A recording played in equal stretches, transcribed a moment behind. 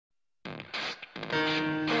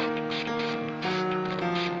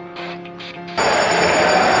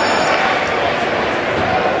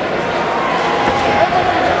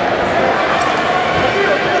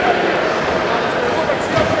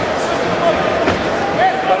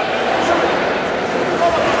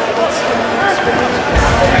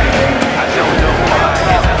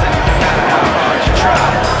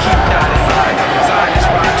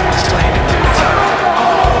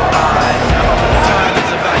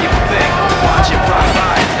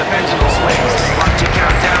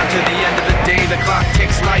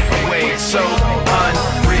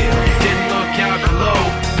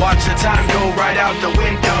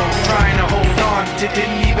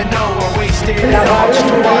it all just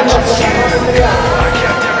to watch you. I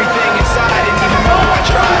kept everything inside, and even though I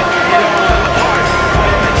tried, it all fell apart. What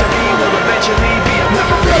it meant to me will eventually be a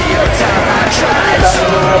memory of a time I tried so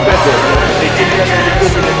hard.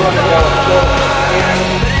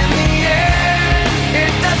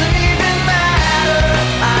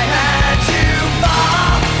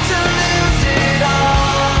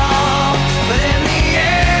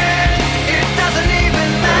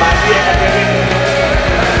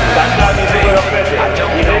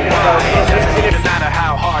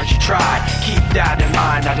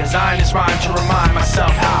 I designed this rhyme to remind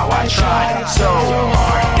myself how I tried so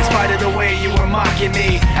hard. In spite of the way you were mocking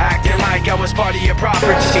me, acting like I was part of your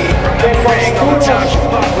property, remembering all the times you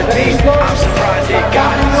fucked with me. I'm surprised it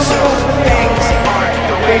got so. Things aren't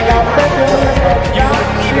the way they were before. You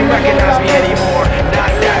wouldn't even recognize me anymore.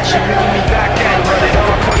 Not that you knew me back then, but it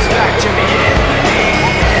all comes back to me in the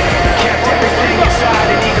end. Kept everything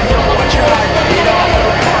inside, and even though I tried, it all fell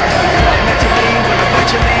apart. What it meant to me will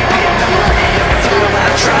eventually be a memory of a time I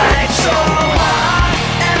tried so hard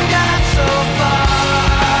and got so far,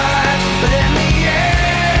 but in the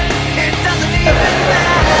end, it doesn't even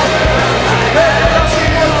matter. I got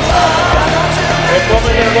too far to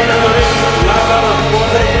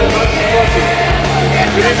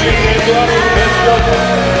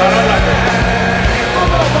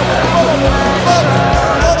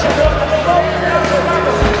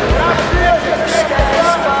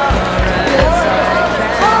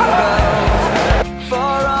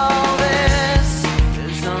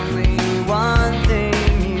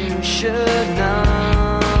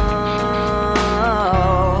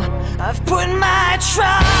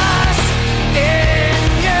trust in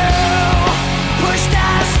you, pushed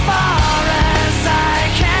as far as I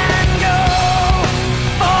can go.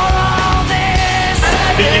 For all this,